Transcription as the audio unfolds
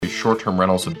short-term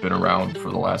rentals have been around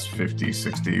for the last 50,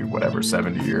 60, whatever,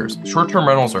 70 years. Short-term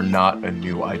rentals are not a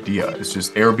new idea. It's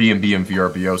just Airbnb and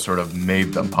VRBO sort of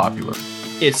made them popular.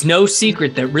 It's no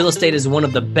secret that real estate is one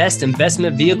of the best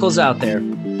investment vehicles out there.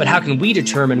 But how can we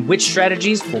determine which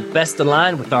strategies will best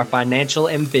align with our financial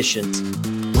ambitions?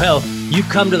 Well, you've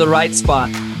come to the right spot.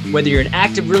 Whether you're an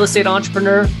active real estate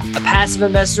entrepreneur, a passive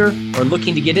investor, or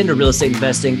looking to get into real estate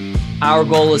investing, our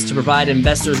goal is to provide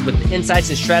investors with the insights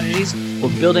and strategies for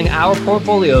building our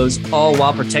portfolios, all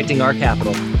while protecting our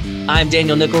capital. I'm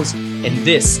Daniel Nichols, and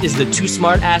this is the Too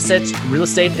Smart Assets Real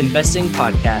Estate Investing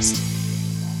Podcast.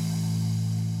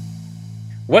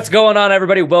 What's going on,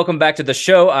 everybody? Welcome back to the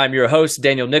show. I'm your host,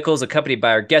 Daniel Nichols, accompanied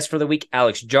by our guest for the week,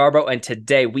 Alex Jarbo, and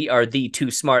today we are the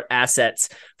Too Smart Assets.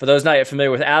 For those not yet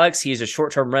familiar with Alex, he is a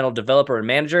short-term rental developer and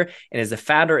manager and is the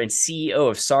founder and CEO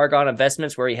of Sargon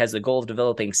Investments, where he has the goal of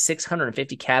developing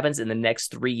 650 cabins in the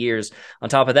next 3 years. On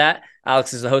top of that,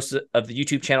 Alex is the host of the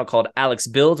YouTube channel called Alex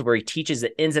Builds, where he teaches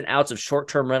the ins and outs of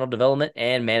short-term rental development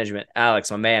and management.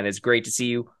 Alex, my man, it's great to see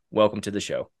you. Welcome to the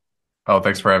show. Oh,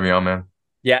 thanks for having me on, man.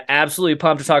 Yeah, absolutely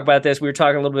pumped to talk about this. We were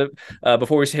talking a little bit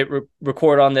before we hit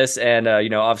record on this, and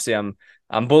obviously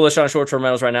I'm bullish on short-term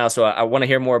rentals right now, so I want to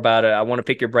hear more about it. I want to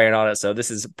pick your brain on it, so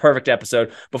this is a perfect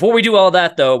episode. Before we do all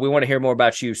that, though, we want to hear more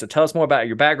about you. So tell us more about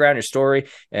your background, your story,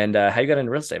 and how you got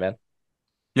into real estate, man.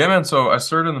 Yeah, man. So I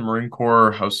started in the Marine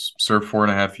Corps. I was served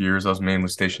 4.5 years. I was mainly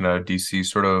stationed out of DC.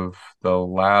 Sort of the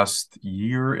last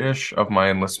year-ish of my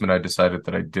enlistment, I decided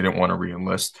that I didn't want to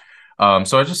re-enlist.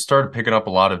 So I just started picking up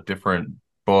a lot of different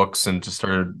books and just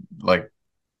started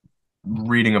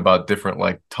reading about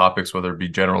different topics, whether it be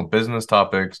general business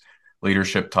topics,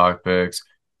 leadership topics,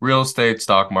 real estate,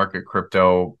 stock market,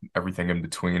 crypto, everything in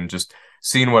between, just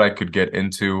seeing what I could get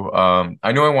into.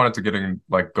 I knew I wanted to get in,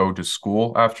 go to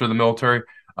school after the military,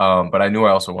 but I knew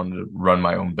I also wanted to run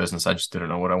my own business. I just didn't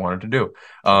know what I wanted to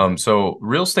do. So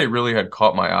real estate really had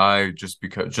caught my eye just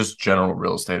general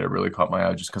real estate, it really caught my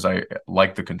eye just because I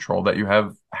like the control that you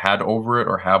have over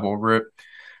it.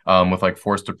 With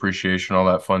forced depreciation, all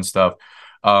that fun stuff.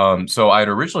 So I had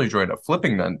originally joined a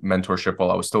flipping mentorship while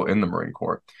I was still in the Marine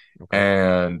Corps. Okay.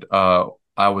 And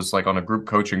I was on a group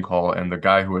coaching call, and the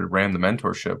guy who had ran the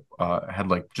mentorship had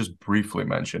just briefly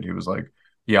mentioned, he was like,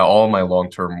 yeah, all my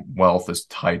long-term wealth is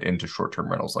tied into short-term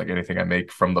rentals. Anything I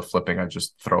make from the flipping, I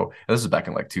just throw. This is back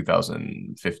in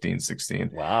 2015,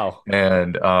 16. Wow.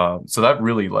 And so that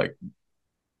really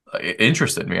it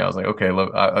interested me. I was like, okay,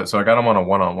 so I got him on a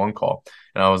one-on-one call,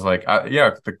 and I was like,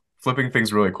 yeah, the flipping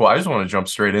thing's really cool. I just want to jump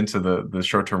straight into the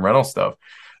short-term rental stuff.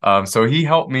 So he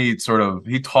helped me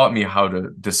he taught me how to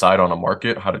decide on a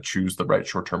market, how to choose the right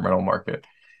short-term rental market.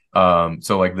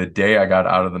 So the day I got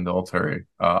out of the military,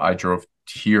 I drove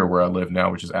here where I live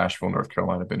now, which is Asheville, North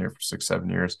Carolina. I've been here for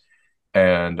 6-7 years.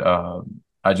 And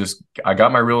I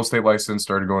got my real estate license,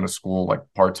 started going to school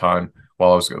part-time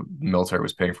while the military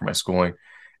was paying for my schooling.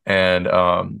 And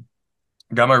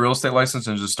got my real estate license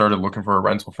and just started looking for a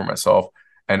rental for myself.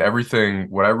 And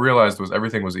what I realized was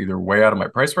everything was either way out of my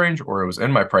price range or it was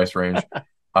in my price range.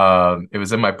 It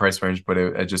was in my price range, but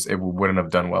it wouldn't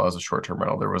have done well as a short-term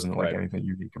rental. There wasn't anything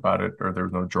unique about it, or there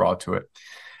was no draw to it.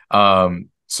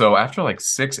 So after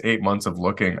 6-8 months of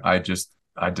looking, I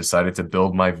decided to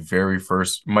build my very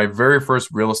first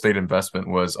real estate investment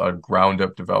was a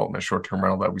ground-up development short-term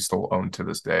rental that we still own to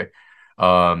this day.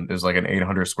 It was an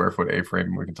 800 square foot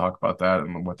A-frame. We can talk about that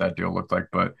and what that deal looked like.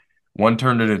 But one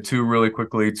turned into two really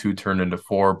quickly, two turned into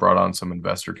four, brought on some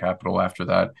investor capital after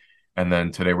that. And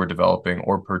then today we're developing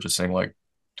or purchasing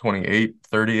 28,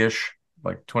 30-ish,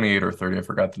 28 or 30, I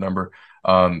forgot the number.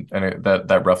 And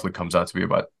that roughly comes out to be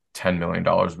about $10 million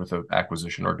worth of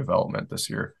acquisition or development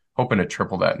this year. Hoping to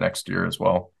triple that next year as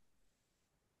well.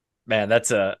 Man,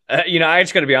 that's I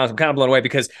just got to be honest, I'm kind of blown away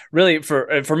because really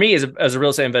for me as a real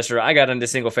estate investor, I got into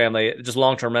single family, just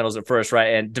long-term rentals at first,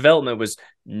 right? And development was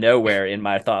nowhere in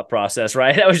my thought process,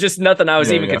 right? That was just nothing I was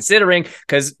considering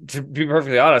because, to be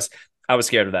perfectly honest, I was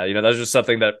scared of that. That was just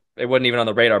something that it wasn't even on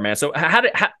the radar, man. So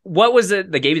what was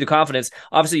it that gave you the confidence?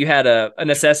 Obviously you had a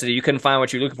necessity. You couldn't find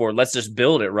what you're looking for. Let's just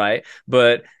build it, right?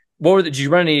 But did you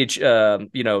run any,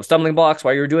 stumbling blocks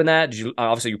while you were doing that?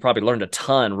 Obviously you probably learned a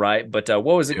ton, right? But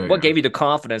what was it? Yeah, what gave you the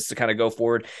confidence to kind of go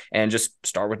forward and just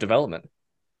start with development?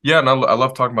 Yeah, and I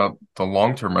love talking about the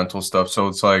long-term rental stuff. So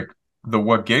it's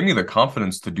what gave me the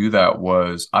confidence to do that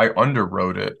was I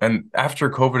underwrote it. And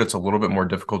after COVID, it's a little bit more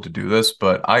difficult to do this,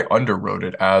 but I underwrote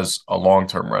it as a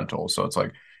long-term rental. So it's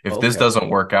if this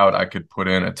doesn't work out, I could put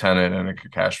in a tenant and it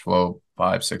could cash flow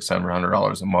 $500, $600,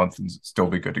 $700 a month and still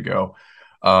be good to go.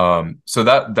 So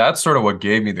that's sort of what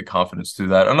gave me the confidence to do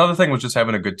that. Another thing was just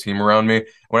having a good team around me.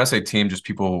 When I say team, just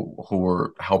people who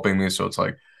were helping me. So it's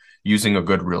like using a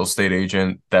good real estate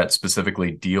agent that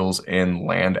specifically deals in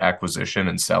land acquisition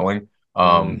and selling.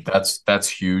 Mm. That's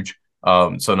huge.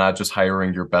 So not just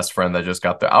hiring your best friend that just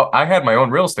got the. I had my own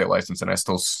real estate license, and I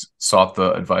still sought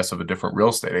the advice of a different real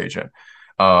estate agent,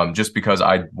 just because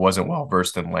I wasn't well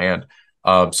versed in land.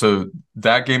 So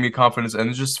that gave me confidence,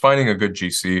 and just finding a good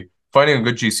GC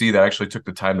that actually took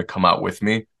the time to come out with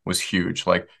me was huge.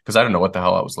 Like, because I didn't know what the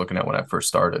hell I was looking at when I first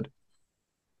started.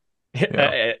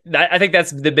 Yeah. I think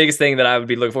that's the biggest thing that I would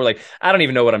be looking for. Like, I don't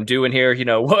even know what I'm doing here.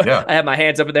 Yeah. I have my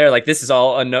hands up there. Like, this is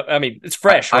all, I mean, it's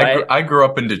fresh, right? I grew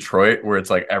up in Detroit where it's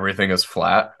like everything is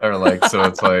flat or like, so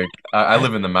it's like, I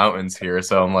live in the mountains here.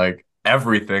 So I'm like,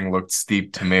 everything looked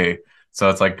steep to me. So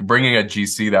it's like bringing a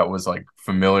GC that was like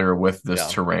familiar with this Yeah.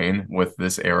 terrain, with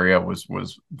this area was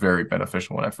very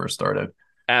beneficial when I first started.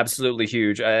 Absolutely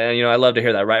huge. And I love to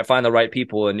hear that, right? Find the right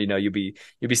people and you'll be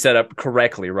set up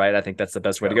correctly, right? I think that's the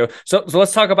best way to Yeah. go. So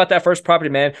let's talk about that first property,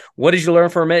 man. What did you learn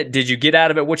from it? Did you get out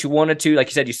of it what you wanted to? Like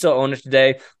you said, you still own it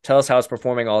today. Tell us how it's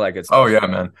performing, all that good Oh stuff. yeah,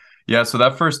 man. Yeah, so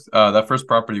that first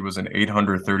property was an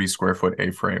 830 square foot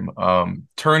A-frame.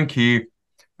 Turnkey.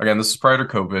 Again, this is prior to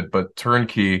COVID, but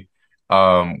turnkey,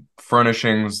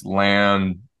 furnishings,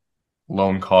 land,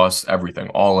 loan costs, everything,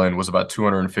 all in was about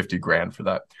 250 grand for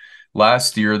that.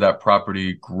 Last year, that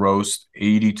property grossed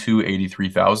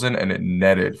 83,000 and it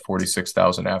netted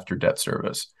 46,000 after debt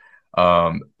service.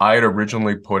 I had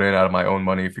originally put in out of my own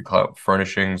money, if you call it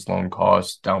furnishings, loan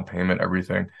costs, down payment,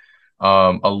 everything,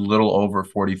 a little over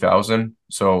 40,000.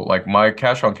 So like my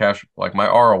cash on cash, like my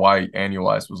ROI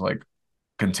annualized was like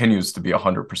continues to be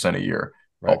 100% a year,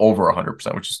 Right. over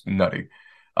 100%, which is nutty.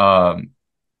 Um,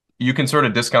 you can sort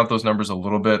of discount those numbers a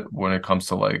little bit when it comes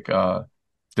to like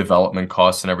development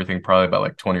costs and everything, probably about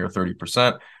like 20 or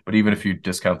 30%. But even if you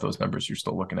discount those numbers, you're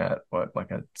still looking at what, like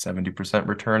a 70%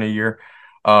 return a year.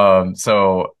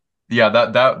 So yeah,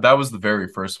 that was the very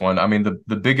first one. I mean,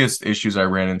 the biggest issues I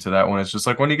ran into that one is just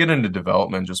like when you get into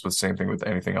development, just with same thing with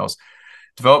anything else.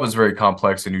 Development is very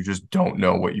complex and you just don't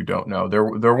know what you don't know.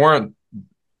 There weren't,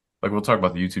 like we'll talk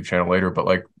about the YouTube channel later, but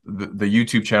like the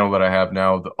YouTube channel that I have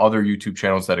now, the other YouTube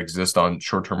channels that exist on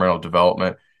short-term rental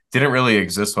development didn't really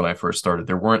exist when I first started.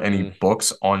 There weren't any Mm.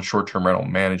 books on short-term rental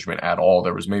management at all.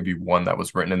 There was maybe one that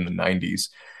was written in the 90s.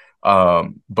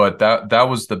 But that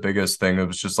was the biggest thing. It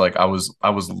was just like I was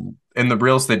in the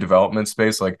real estate development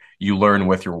space, like you learn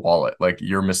with your wallet. Like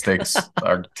your mistakes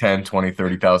are 10, 20,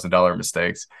 $30,000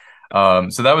 mistakes.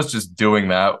 So that was just doing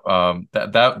that.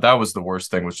 That was the worst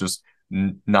thing was just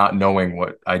not knowing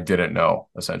what I didn't know,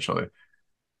 essentially.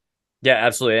 Yeah,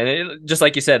 absolutely. And just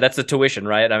like you said, that's the tuition,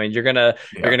 right? I mean, you're Yeah,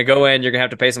 gonna go in, you're gonna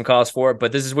have to pay some costs for it,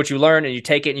 but this is what you learn, and you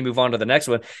take it and you move on to the next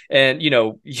one. And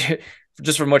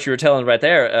just from what you were telling right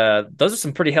there, those are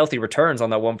some pretty healthy returns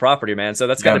on that one property, man. So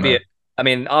that's got yeah, to be man. it. I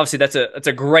mean, obviously that's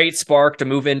a great spark to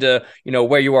move into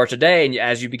where you are today, and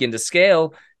as you begin to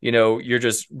scale, you're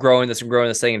just growing this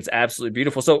thing, and it's absolutely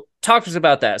beautiful. So talk to us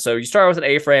about that. So you started with an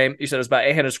A-frame. You said it was about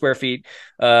 800 square feet.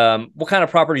 What kind of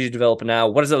properties are you developing now?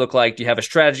 What does it look like? Do you have a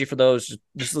strategy for those?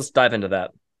 Just let's dive into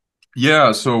that.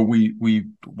 Yeah, so we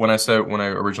when I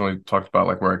originally talked about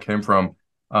like where I came from,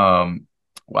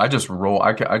 I just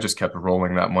I just kept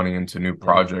rolling that money into new Mm.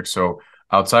 projects. So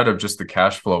outside of just the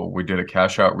cash flow, we did a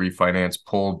cash out refinance,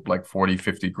 pulled like 40,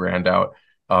 50 grand out.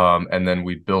 And then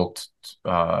we built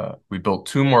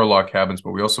two more log cabins,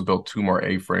 but we also built two more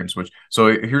A-frames, which so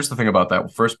here's the thing about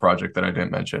that first project that I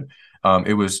didn't mention.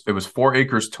 It was 4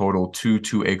 acres total, two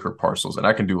 2 acre parcels, and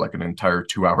I can do like an entire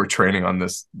 2 hour training on the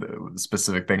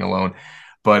specific thing alone.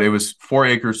 But it was 4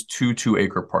 acres, two 2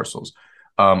 acre parcels.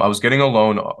 I was getting a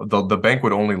loan. The bank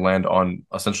would only lend on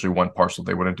essentially one parcel.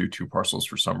 They wouldn't do two parcels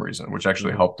for some reason, which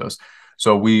actually Mm. helped us.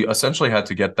 So we essentially had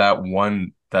to get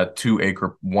that 2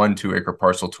 acre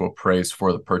parcel to appraise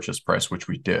for the purchase price, which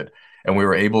we did. And we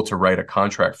were able to write a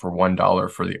contract for $1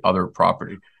 for the other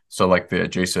property. So like the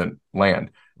adjacent land.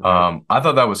 Right. I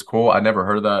thought that was cool. I never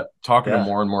heard of that. Talking to Yeah.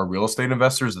 more and more real estate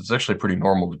investors, it's actually pretty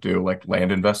normal to do, like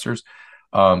land investors.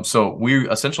 So we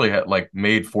essentially had like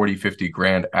made 40, 50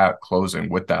 grand at closing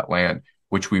with that land,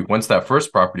 which once that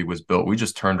first property was built, we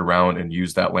just turned around and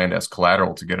used that land as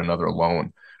collateral to get another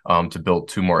loan, to build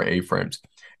two more A-frames.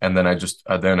 And then I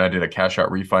did a cash out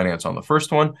refinance on the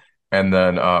first one and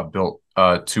then built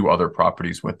two other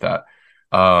properties with that.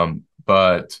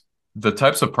 But the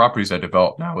types of properties I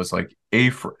develop now is like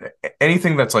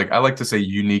anything that's like I like to say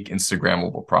unique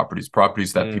Instagrammable properties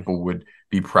that Mm. people would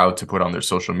be proud to put on their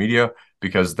social media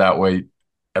because that way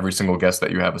every single guest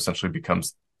that you have essentially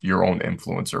becomes your own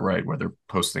influencer, right? Where they're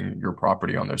posting your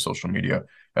property on their social media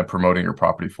and promoting your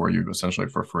property for you essentially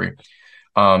for free.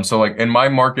 So like in my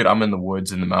market, I'm in the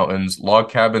woods in the mountains. Log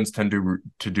cabins tend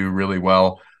to do really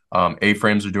well.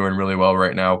 A-frames are doing really well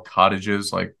right now.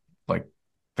 Cottages, like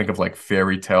think of like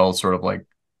fairy tale sort of like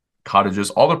cottages.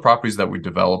 All the properties that we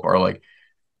develop are like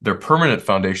they're permanent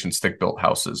foundation stick built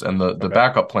houses, and the Okay.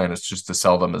 backup plan is just to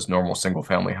sell them as normal single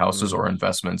family houses Mm, or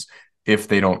investments if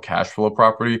they don't cash flow a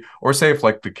property, or say if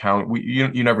like the county,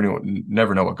 you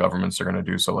never know what governments are going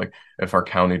to do. So like if our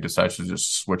county decides to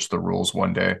just switch the rules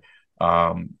one day,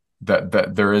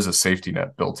 that there is a safety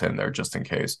net built in there just in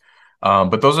case.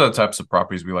 But those are the types of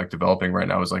properties we like developing right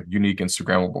now, is like unique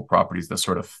Instagrammable properties that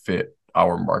sort of fit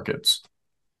our markets.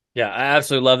 yeah, I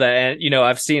absolutely love that. And,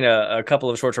 I've seen a couple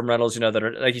of short term rentals, that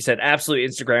are, like you said, absolutely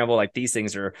Instagrammable. Like these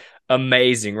things are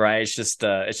amazing, right? It's just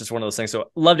one of those things. So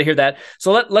love to hear that.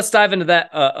 So let's dive into that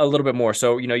a little bit more.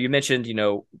 So, you mentioned,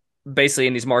 basically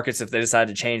in these markets, if they decide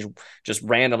to change just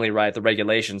randomly, right, the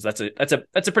regulations, that's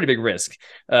a pretty big risk.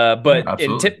 Yeah, But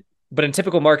absolutely. but in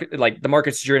typical market, like the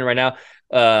markets you're in right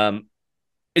now,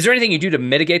 is there anything you do to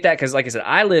mitigate that? Because, like I said,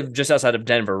 I live just outside of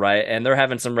Denver, right, and they're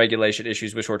having some regulation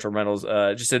issues with short-term rentals,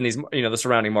 just in these, the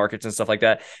surrounding markets and stuff like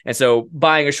that. And so,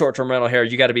 buying a short-term rental here,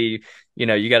 you got to be,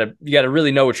 you got to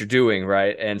really know what you're doing,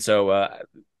 right? And so,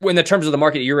 in the terms of the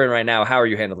market you're in right now, how are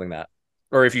you handling that,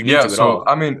 or if you need Yeah, to at so all?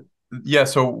 I mean, yeah,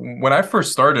 so when I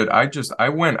first started, I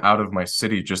went out of my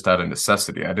city just out of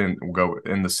necessity. I didn't go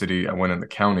in the city. I went in the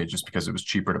county just because it was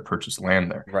cheaper to purchase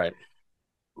land there. Right.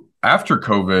 After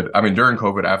COVID, I mean during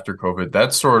COVID, after COVID,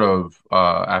 that sort of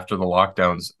after the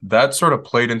lockdowns, that sort of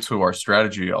played into our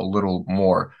strategy a little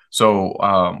more. So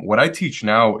what I teach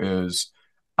now is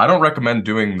I don't recommend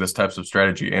doing this types of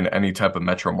strategy in any type of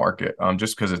metro market.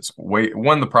 Just because it's way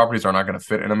one, the properties are not going to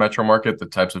fit in a metro market, the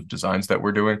types of designs that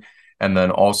we're doing. And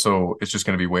then also it's just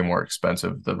going to be way more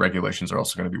expensive. The regulations are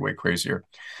also going to be way crazier.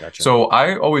 Gotcha. So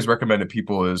I always recommend to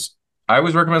people is I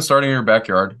always recommend starting in your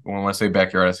backyard. When I say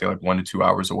backyard, I say like 1 to 2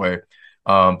 hours away.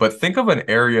 But think of an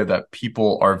area that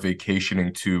people are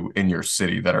vacationing to in your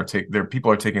city that are there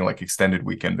people are taking like extended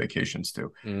weekend vacations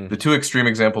to. Mm, The two extreme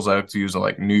examples I like to use are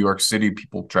like New York City.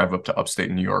 People drive up to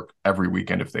upstate New York every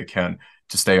weekend if they can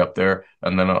to stay up there.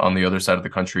 And then on the other side of the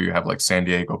country, you have like San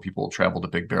Diego. People travel to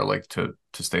Big Bear Lake to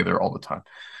stay there all the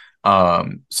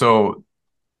time. So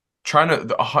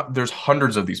there's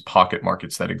hundreds of these pocket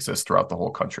markets that exist throughout the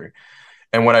whole country.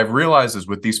 And what I've realized is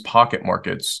with these pocket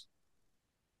markets,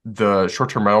 the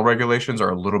short-term rental regulations are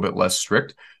a little bit less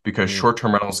strict because mm,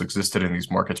 short-term rentals existed in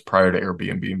these markets prior to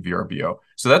Airbnb and VRBO.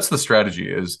 So that's the strategy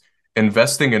is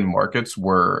investing in markets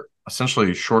where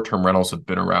essentially short-term rentals have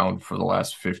been around for the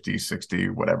last 50, 60,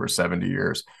 whatever, 70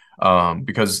 years.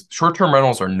 Because short-term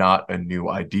rentals are not a new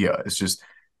idea. It's just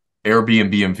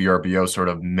Airbnb and VRBO sort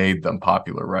of made them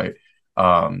popular, right?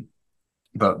 Um,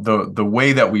 the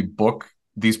way that we book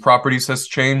these properties has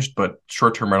changed, but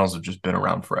short-term rentals have just been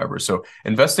around forever. So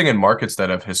investing in markets that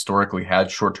have historically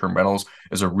had short-term rentals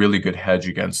is a really good hedge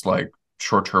against like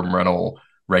short-term rental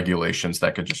regulations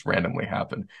that could just randomly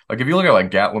happen. Like if you look at like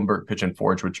Gatlinburg, Pitch and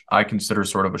Forge, which I consider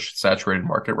sort of a saturated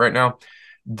market right now,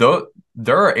 though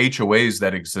there are HOAs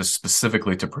that exist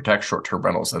specifically to protect short-term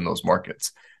rentals in those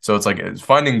markets. So it's like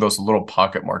finding those little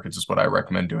pocket markets is what I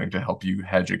recommend doing to help you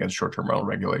hedge against short-term rental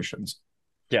regulations.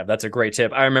 yeah, that's a great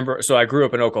tip. I remember, so I grew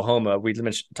up in Oklahoma. We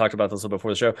talked about this a little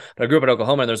before the show, but I grew up in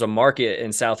Oklahoma, and there's a market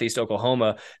in Southeast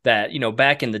Oklahoma that,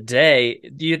 back in the day,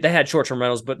 they had short term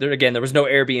rentals, but again, there was no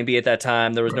Airbnb at that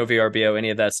time. There was no Right. VRBO, any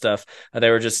of that stuff. They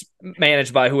were just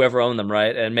managed by whoever owned them,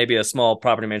 right? And maybe a small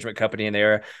property management company in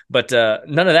there, but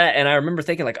none of that. And I remember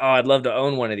thinking, like, oh, I'd love to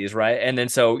own one of these, right? And then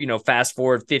so, fast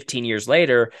forward 15 years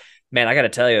later, man, I got to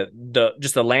tell you,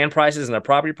 the land prices and the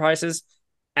property prices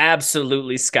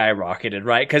absolutely skyrocketed,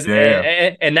 right? Because Yeah,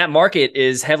 yeah. and that market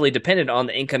is heavily dependent on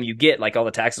the income you get, like all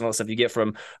the taxes and all the stuff you get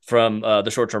from the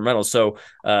short term rentals. So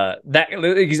that,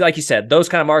 like you said, those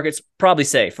kind of markets probably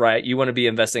safe, right? You want to be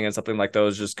investing in something like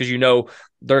those just because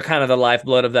they're kind of the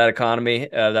lifeblood of that economy,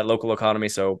 that local economy.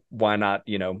 So why not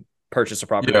purchase a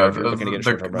property there Yeah, if you're looking to get a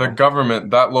short term the rental?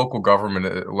 government, that local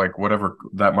government, like whatever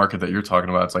that market that you're talking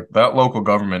about, it's like that local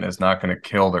government is not going to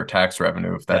kill their tax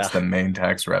revenue if that's Yeah. the main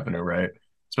tax revenue, right?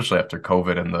 Especially after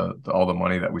COVID and all the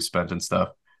money that we spent and stuff.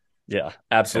 Yeah, Yeah.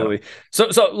 absolutely. So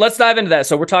let's dive into that.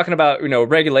 So we're talking about,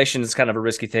 regulation is kind of a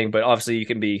risky thing, but obviously you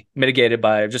can be mitigated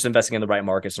by just investing in the right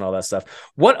markets and all that stuff.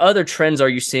 What other trends are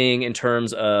you seeing in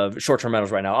terms of short-term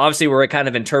rentals right now? Obviously, we're kind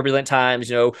of in turbulent times,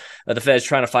 the Fed's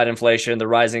trying to fight inflation, the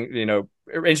rising,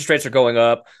 interest rates are going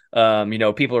up.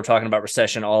 People are talking about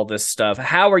recession, all this stuff.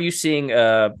 How are you seeing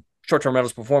short-term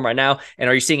rentals perform right now? And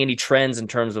are you seeing any trends in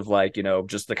terms of like,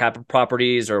 just the type of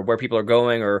properties or where people are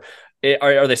going, or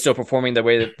are they still performing the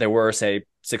way that they were, say,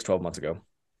 6, 12 months ago?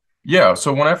 Yeah,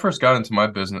 so when I first got into my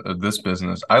business, this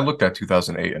business, I looked at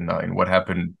 2008 and 9, what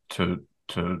happened to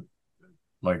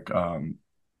like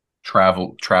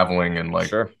traveling and like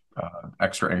Sure.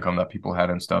 extra income that people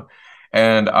had and stuff.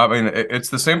 And I mean, it's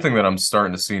the same thing that I'm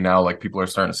starting to see now. Like people are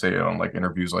starting to say it on like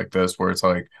interviews like this, where it's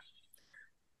like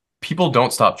people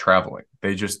don't stop traveling.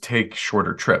 They just take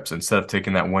shorter trips. Instead of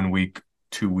taking that 1 week,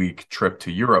 2 week trip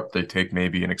to Europe, they take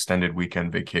maybe an extended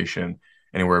weekend vacation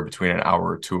anywhere between an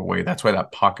hour or two away. That's why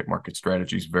that pocket market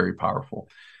strategy is very powerful.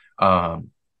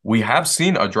 Um, we have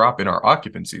seen a drop in our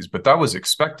occupancies, but that was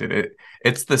expected.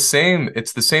 It's the same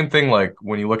thing like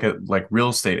when you look at like real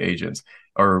estate agents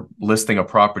or listing a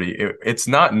property. It's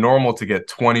not normal to get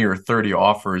 20 or 30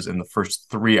 offers in the first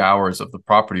 3 hours of the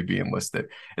property being listed.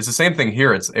 It's the same thing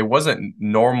here. It wasn't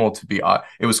normal to be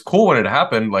it was cool when it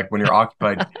happened, like when you're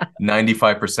occupied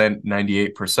 95%,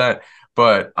 98%.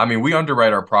 But I mean, we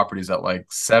underwrite our properties at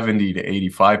like 70 to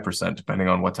 85%, depending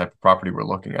on what type of property we're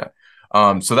looking at.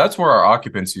 So that's where our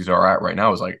occupancies are at right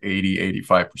now is like 80,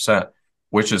 85%,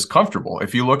 which is comfortable.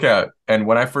 If you look at, and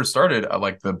when I first started,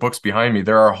 like the books behind me,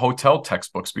 there are hotel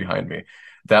textbooks behind me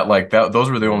that like that, those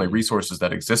were the only Mm. resources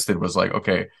that existed was like,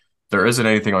 okay, there isn't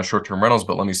anything on short-term rentals,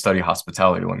 but let me study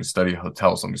hospitality, let me study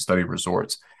hotels, let me study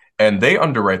resorts. And they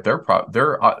underwrite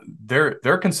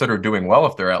they're considered doing well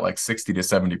if they're at like 60 to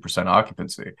 70%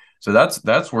 occupancy. So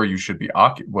that's where you should be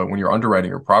when you're underwriting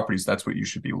your properties, that's what you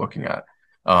should be looking at.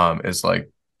 Is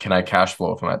like, can I cash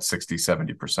flow if I'm at 60,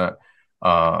 70%?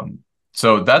 Um,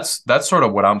 so that's sort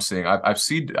of what I'm seeing. I've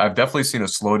definitely seen a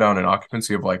slowdown in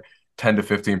occupancy of like 10 to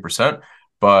 15%,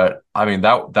 but I mean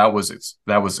that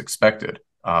was expected.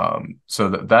 So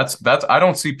that's I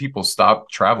don't see people stop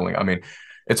traveling. I mean,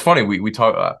 it's funny we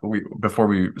talk we before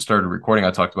we started recording,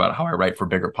 I talked about how I write for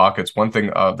Bigger Pockets. One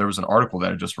thing, there was an article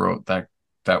that I just wrote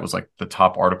that was like the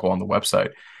top article on the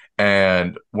website.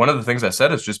 And one of the things I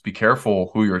said is just be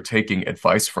careful who you're taking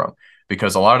advice from,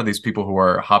 because a lot of these people who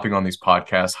are hopping on these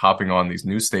podcasts, hopping on these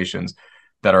news stations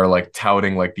that are like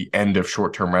touting like the end of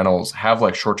short-term rentals have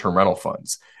like short-term rental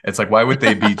funds. It's like, why would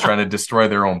they be trying to destroy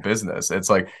their own business? It's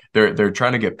like they're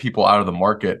trying to get people out of the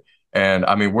market. And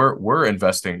I mean, we're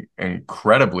investing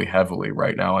incredibly heavily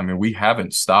right now. I mean, we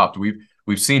haven't stopped.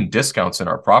 We've seen discounts in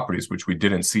our properties, which we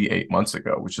didn't see 8 months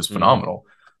ago, which is Mm-hmm. phenomenal.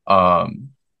 Um,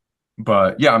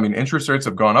 but yeah, I mean, interest rates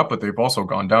have gone up, but they've also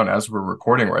gone down as we're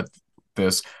recording right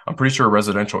this. I'm pretty sure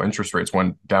residential interest rates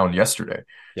went down yesterday.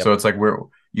 So Yep. it's like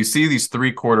you see these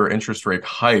 3/4 interest rate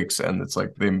hikes, and it's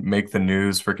like they make the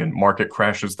news, freaking market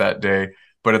crashes that day.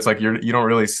 But it's like you don't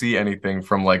really see anything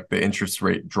from like the interest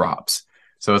rate drops.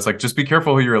 So it's like just be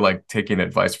careful who you're like taking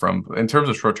advice from. In terms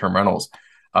of short-term rentals,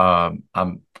 I'm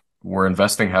we're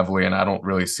investing heavily, and I don't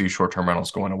really see short-term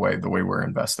rentals going away the way we're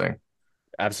investing.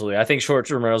 Absolutely. I think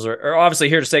short-term rentals are obviously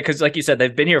here to stay because, like you said,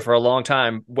 they've been here for a long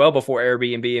time, well before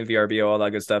Airbnb and VRBO, all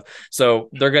that good stuff. So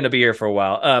they're going to be here for a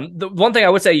while. The one thing I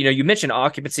would say, you mentioned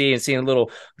occupancy and seeing a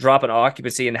little drop in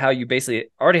occupancy and how you basically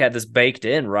already had this baked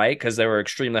in, right? Because they were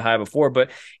extremely high before.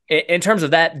 But in terms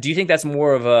of that, do you think that's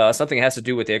more of something that has to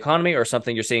do with the economy or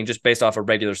something you're seeing just based off of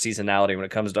regular seasonality when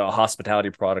it comes to a hospitality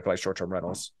product like short-term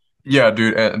rentals? Yeah,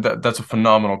 dude, and that's a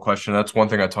phenomenal question. That's one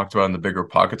thing I talked about in the Bigger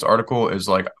Pockets article is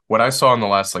like what I saw in the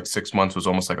last like 6 months was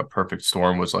almost like a perfect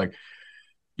storm was like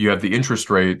you had the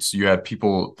interest rates, you had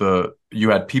people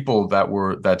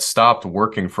that stopped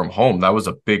working from home. That was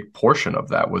a big portion of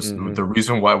that was Mm-hmm. the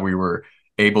reason why we were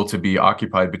able to be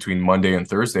occupied between Monday and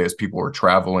Thursday as people were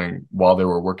traveling while they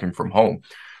were working from home.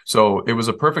 So it was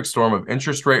a perfect storm of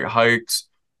interest rate hikes,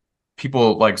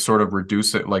 people like sort of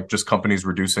reduce it, like just companies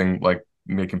reducing, like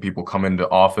making people come into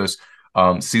office.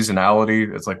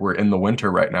 Seasonality, it's like we're in the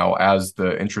winter right now as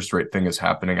the interest rate thing is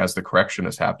happening, as the correction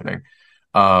is happening.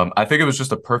 I think it was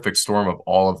just a perfect storm of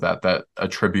all of that that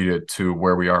attributed to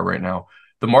where we are right now.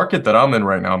 The market that I'm in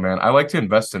right now, man, I like to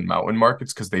invest in mountain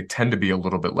markets because they tend to be a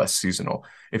little bit less seasonal.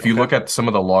 If you Okay. look at some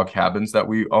of the log cabins that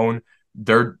we own,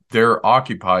 they're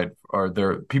occupied, or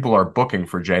they're people are booking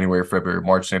for January, February,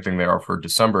 March, same thing they are for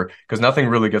December, because nothing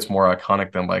really gets more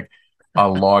iconic than like a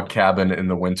log cabin in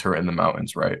the winter in the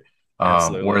mountains, right? Where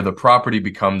Absolutely. the property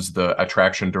becomes the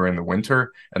attraction during the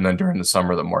winter, and then during the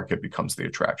summer, the market becomes the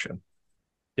attraction.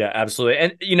 Yeah, absolutely.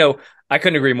 And I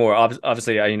couldn't agree more.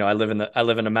 Obviously, I live in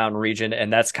a mountain region,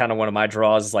 and that's kind of one of my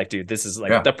draws. Is like, dude, this is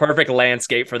like Yeah, the perfect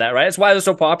landscape for that, right? It's why they're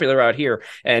so popular out here,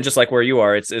 and just like where you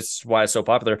are, it's why it's so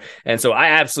popular. And so I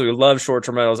absolutely love short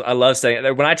term rentals. I love staying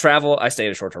when I travel. I stay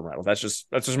at a short term rental. That's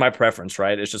just my preference,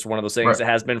 right? It's just one of those things right. that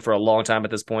has been for a long time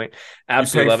at this point.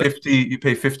 Absolutely love it. You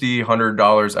pay 50,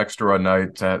 $100 extra a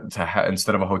night to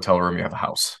instead of a hotel room, you have a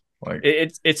house. Like,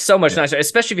 It's so much yeah, nicer,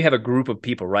 especially if you have a group of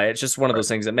people, right? It's just one of right. those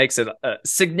things that makes it It's cheaper.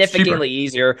 significantly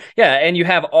easier. Yeah, and you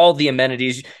have all the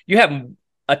amenities. You have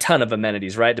a ton of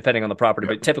amenities, right? Depending on the property,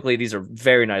 Yeah. but typically these are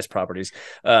very nice properties.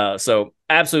 So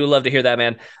absolutely love to hear that,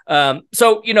 man.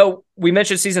 So we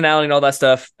mentioned seasonality and all that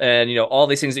stuff, and all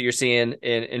these things that you're seeing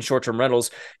in short term rentals.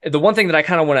 The one thing that I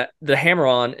kind of want to hammer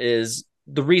on is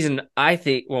the reason I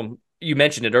think. Well, you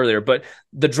mentioned it earlier, but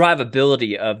the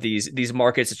drivability of these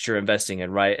markets that you're investing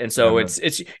in, right? And Yeah, so man.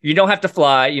 it's you don't have to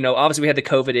fly. Obviously we had the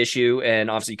COVID issue, and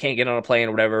obviously you can't get on a plane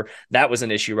or whatever. That was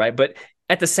an issue, right? But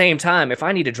at the same time, if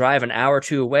I need to drive an hour or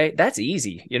two away, that's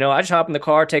easy. I just hop in the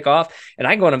car, take off, and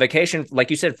I can go on a vacation, like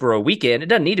you said, for a weekend. It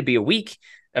doesn't need to be a week.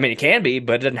 I mean, it can be,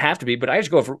 but it doesn't have to be. But I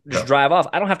just Yeah. drive off.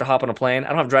 I don't have to hop on a plane. I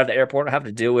don't have to drive to the airport. I don't have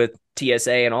to deal with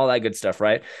TSA and all that good stuff,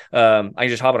 right? I can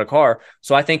just hop in a car.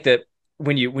 So I think that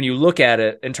when you look at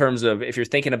it in terms of if you're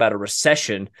thinking about a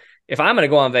recession, if I'm going to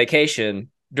go on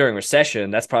vacation during recession,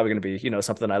 that's probably going to be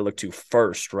something I look to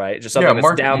first, right? Just Yeah, something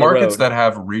that's down the markets road. that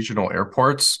have regional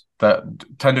airports that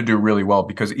tend to do really well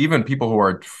because even people who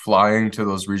are flying to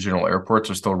those regional airports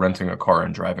are still renting a car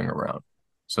and driving around.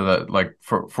 So that like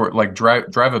for like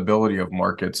drivability of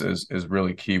markets is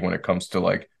really key when it comes to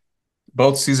like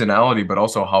both seasonality, but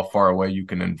also how far away you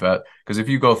can invest. Because if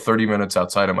you go 30 minutes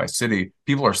outside of my city,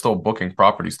 people are still booking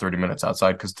properties 30 minutes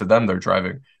outside because to them, they're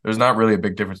driving. There's not really a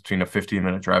big difference between a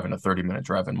 15-minute drive and a 30-minute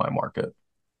drive in my market.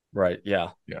 Right.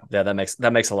 Yeah. Yeah. Yeah. That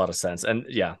makes a lot of sense. And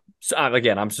yeah. So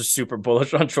again, I'm just super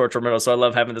bullish on short term rentals, so I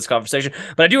love having this conversation.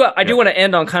 But I do Yeah. want to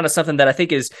end on kind of something that I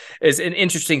think is an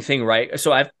interesting thing, right?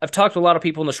 So I've talked to a lot of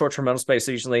people in the short term rental space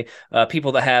recently,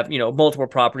 people that have multiple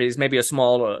properties, maybe a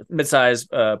small, mid-size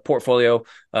portfolio,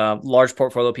 large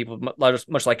portfolio, people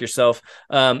much like yourself.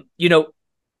 A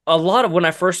lot of when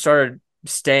I first started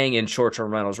staying in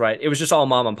short-term rentals, right? It was just all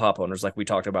mom and pop owners, like we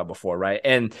talked about before, right?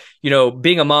 And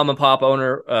being a mom and pop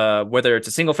owner, whether it's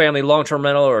a single family long-term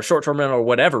rental or a short-term rental or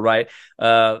whatever, right?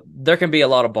 There can be a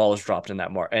lot of balls dropped in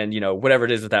that market, and whatever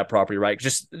it is with that property, right?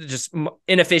 Just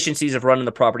inefficiencies of running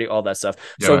the property, all that stuff.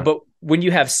 Yeah, So, man. but when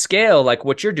you have scale like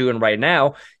what you're doing right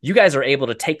now, you guys are able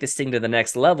to take this thing to the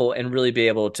next level and really be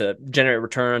able to generate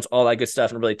returns, all that good stuff,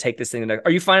 and really take this thing to the next.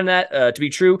 Are you finding that to be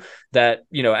true? That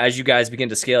as you guys begin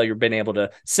to scale, you're being able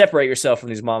to separate yourself from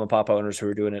these mom and pop owners who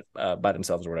are doing it by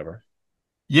themselves or whatever.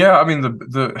 Yeah, I mean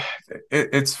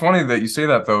it's funny that you say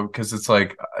that though because it's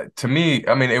like to me,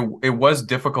 I mean it was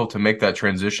difficult to make that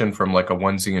transition from like a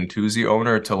onesie and twosie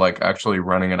owner to like actually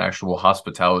running an actual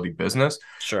hospitality business.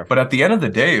 Sure. But at the end of the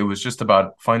day, it was just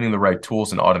about finding the right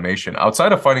tools and automation.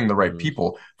 Outside of finding the right Mm.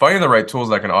 people, finding the right tools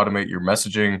that can automate your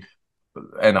messaging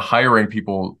and hiring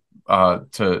people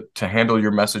to handle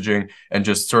your messaging and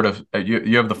just sort of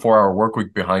you have the 4 hour work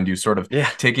week behind you, sort of Yeah.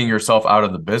 taking yourself out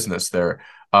of the business there.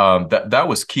 That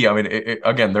was key. I mean,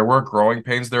 again, there were growing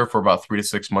pains there for about 3 to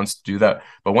 6 months to do that.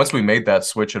 But once we made that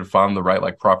switch and found the right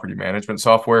like property management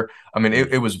software, I mean,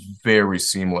 Mm. it was very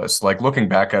seamless. Like looking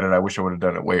back at it, I wish I would have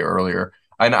done it way earlier.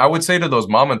 And I would say to those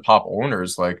mom and pop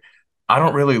owners, like, I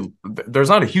don't really, there's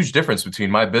not a huge difference between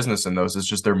my business and those. It's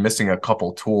just they're missing a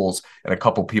couple tools and a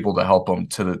couple people to help them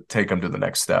take them to the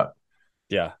next step.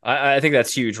 Yeah, I think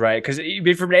that's huge, right? Because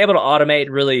if you're able to automate,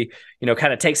 really,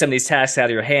 kind of take some of these tasks out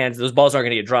of your hands, those balls aren't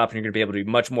going to get dropped, and you're going to be able to be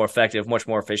much more effective, much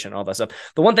more efficient, all that stuff.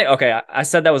 The one thing, okay, I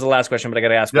said that was the last question, but I got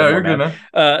to ask one Yeah, more, you're good, man.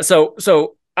 man.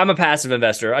 So I'm a passive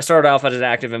investor. I started off as an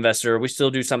active investor. We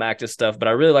still do some active stuff, but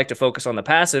I really like to focus on the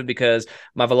passive because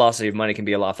my velocity of money can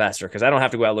be a lot faster because I don't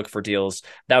have to go out and look for deals.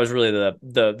 That was really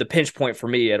the pinch point for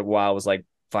me at a while was like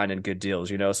finding good deals.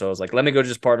 So I was like, let me go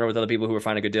just partner with other people who are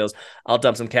finding good deals. I'll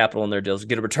dump some capital in their deals,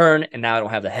 get a return, and now I don't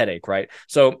have the headache, right?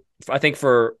 So I think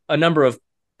for a number of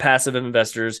passive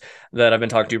investors that I've been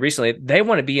talking to recently, they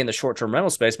want to be in the short-term rental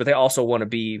space, but they also want to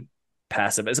be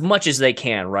passive as much as they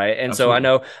can, right? And so I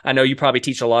Absolutely. know I know you probably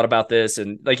teach a lot about this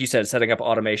and like you said, setting up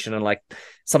automation and like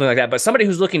something like that. But somebody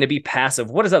who's looking to be passive,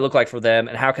 what does that look like for them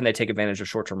and how can they take advantage of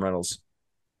short-term rentals?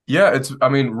 Yeah, I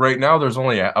mean, right now there's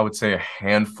only, I would say, a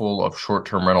handful of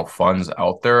short-term rental funds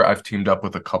out there. I've teamed up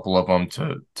with a couple of them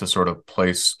to sort of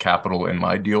place capital in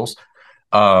my deals.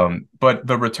 But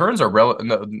the returns are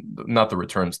not the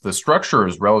returns. The structure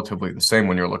is relatively the same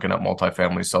when you're looking at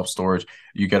multifamily self-storage.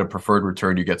 You get a preferred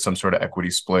return, you get some sort of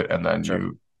equity split, and then Sure.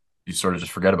 you sort of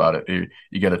just forget about it.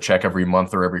 You get a check every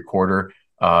month or every quarter.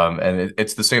 And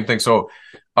it's the same thing. So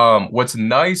what's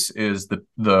nice is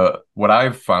the what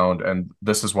I've found, and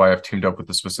this is why I've teamed up with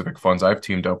the specific funds I've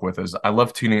teamed up with, is I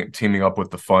love teaming up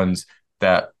with the funds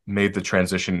that made the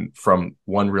transition from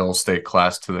one real estate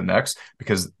class to the next,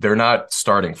 because they're not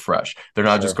starting fresh. They're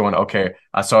not just Sure. going, okay,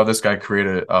 I saw this guy create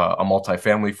a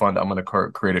multifamily fund. I'm going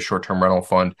to create a short-term rental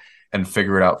fund and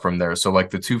figure it out from there. So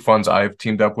like the two funds I've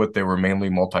teamed up with, they were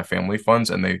mainly multifamily funds,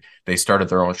 and they started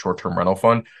their own short-term rental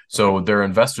fund. Okay. So their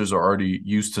investors are already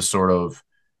used to sort of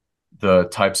the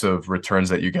types of returns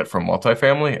that you get from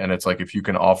multifamily. And it's like if you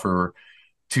can offer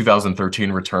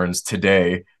 2013 returns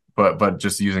today, but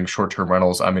just using short-term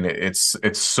rentals, I mean it's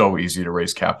so easy to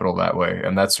raise capital that way.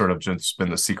 And that's sort of just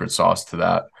been the secret sauce to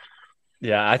that.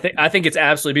 Yeah, I think it's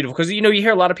absolutely beautiful because you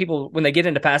hear a lot of people when they get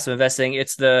into passive investing,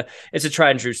 it's a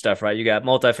tried and true stuff, right? You got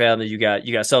multifamily, you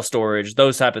got self storage,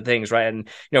 those type of things, right? And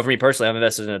for me personally, I've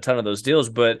invested in a ton of those deals,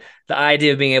 but the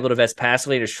idea of being able to invest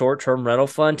passively in a short term rental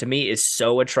fund to me is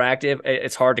so attractive.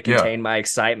 It's hard to Yeah. contain my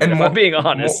excitement And if I'm being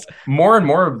honest. more and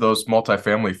more of those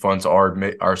multifamily funds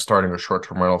are starting a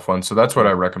short-term rental fund. So that's what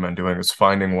I Mhm. recommend doing, is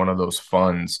finding one of those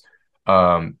funds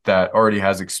that already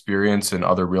has experience in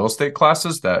other real estate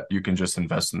classes that you can just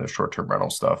invest in the short-term rental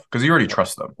stuff because you already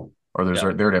trust them, or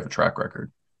Yeah. they already have a track record.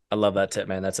 I love that tip,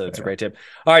 man. That's a Yeah. great tip.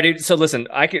 All right, dude. So listen,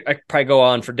 I could probably go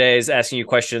on for days asking you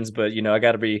questions, but I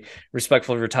got to be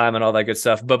respectful of your time and all that good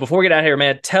stuff. But before we get out of here,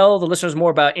 man, tell the listeners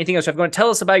more about anything else you have going. Tell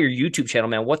us about your YouTube channel,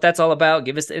 man. What that's all about.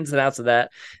 Give us the ins and outs of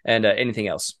that, and anything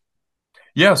else.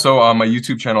 Yeah, so my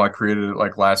YouTube channel, I created it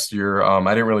like last year. I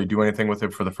didn't really do anything with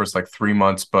it for the first like 3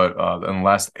 months, but in the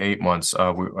last 8 months,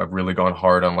 I've really gone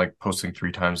hard on like posting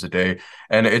 3 times a day.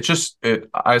 And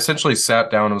I essentially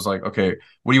sat down and was like, okay,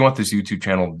 what do you want this YouTube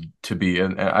channel to be?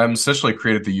 And I'm essentially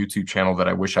created the YouTube channel that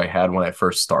I wish I had when I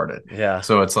first started. Yeah,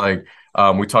 So it's like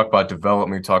we talk about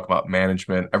development, we talk about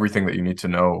management, everything that you need to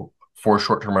know for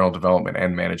short-term rental development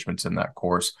and management's in that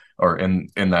course, or in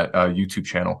that YouTube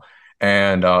channel.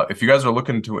 And if you guys are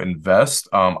looking to invest,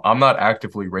 I'm not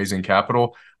actively raising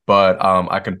capital, but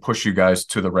I can push you guys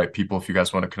to the right people. If you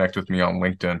guys want to connect with me on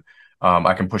LinkedIn,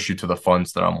 I can push you to the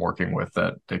funds that I'm working with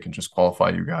that they can just qualify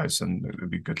you guys, and it'd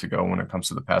be good to go when it comes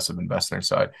to the passive investing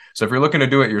side. So if you're looking to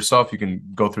do it yourself, you can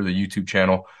go through the YouTube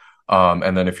channel.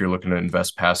 And then if you're looking to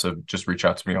invest passive, just reach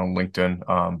out to me on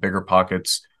LinkedIn. Bigger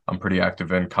Pockets, I'm pretty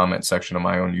active in. Comment section of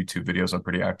my own YouTube videos, I'm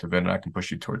pretty active in, and I can push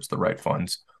you towards the right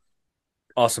funds.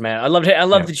 awesome, man. I love Yeah.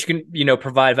 that you can,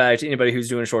 provide value to anybody who's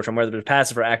doing short term, whether it's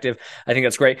passive or active. I think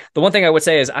that's great. The one thing I would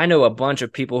say is I know a bunch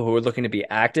of people who are looking to be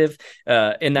active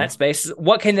in that space.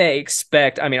 What can they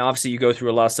expect? I mean, obviously you go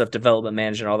through a lot of stuff, development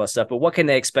management, all that stuff, but what can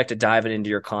they expect to dive into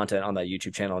your content on that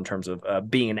YouTube channel in terms of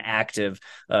being an active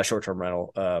short term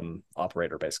rental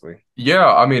operator, basically? Yeah,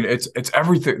 I mean it's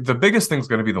everything. The biggest thing is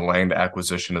going to be the land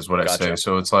acquisition, is what I say. Gotcha.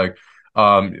 So it's like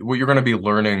what you're going to be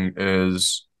learning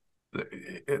is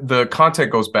the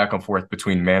content goes back and forth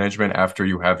between management after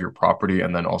you have your property,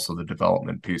 and then also the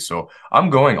development piece. So I'm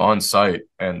going on site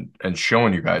and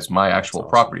showing you guys my That's actual awesome.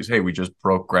 properties. Hey, we just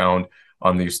broke ground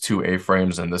on these two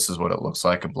A-frames, and this is what it looks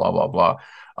like, and blah blah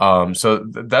blah. So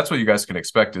that's what you guys can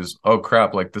expect is, oh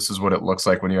crap, like this is what it looks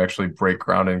like when you actually break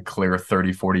ground and clear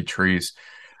 30, 40 trees.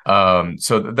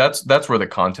 So that's where the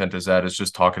content is at. It's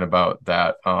just talking about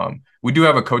that. We do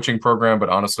have a coaching program, but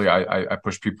honestly, I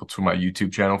push people to my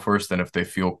YouTube channel first, and if they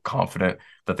feel confident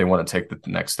that they want to take the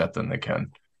next step, then they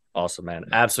can. Awesome, man.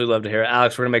 Absolutely love to hear it.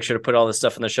 Alex, we're going to make sure to put all this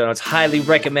stuff in the show notes. Highly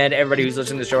recommend everybody who's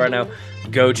listening to the show right now,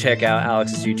 go check out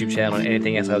Alex's YouTube channel and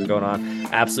anything else that's going on.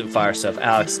 Absolute fire stuff.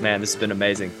 Alex, man, this has been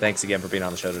amazing. Thanks again for being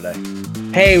on the show today.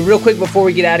 Hey, real quick before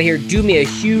we get out of here, do me a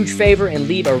huge favor and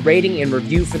leave a rating and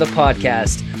review for the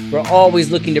podcast. We're always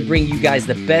looking to bring you guys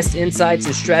the best insights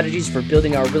and strategies for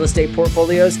building our real estate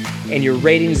portfolios, and your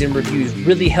ratings and reviews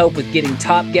really help with getting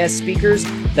top guest speakers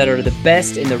that are the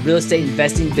best in the real estate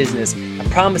investing business. I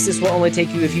promise this will only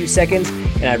take you a few seconds,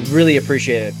 and I'd really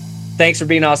appreciate it. Thanks for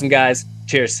being awesome, guys.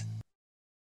 Cheers.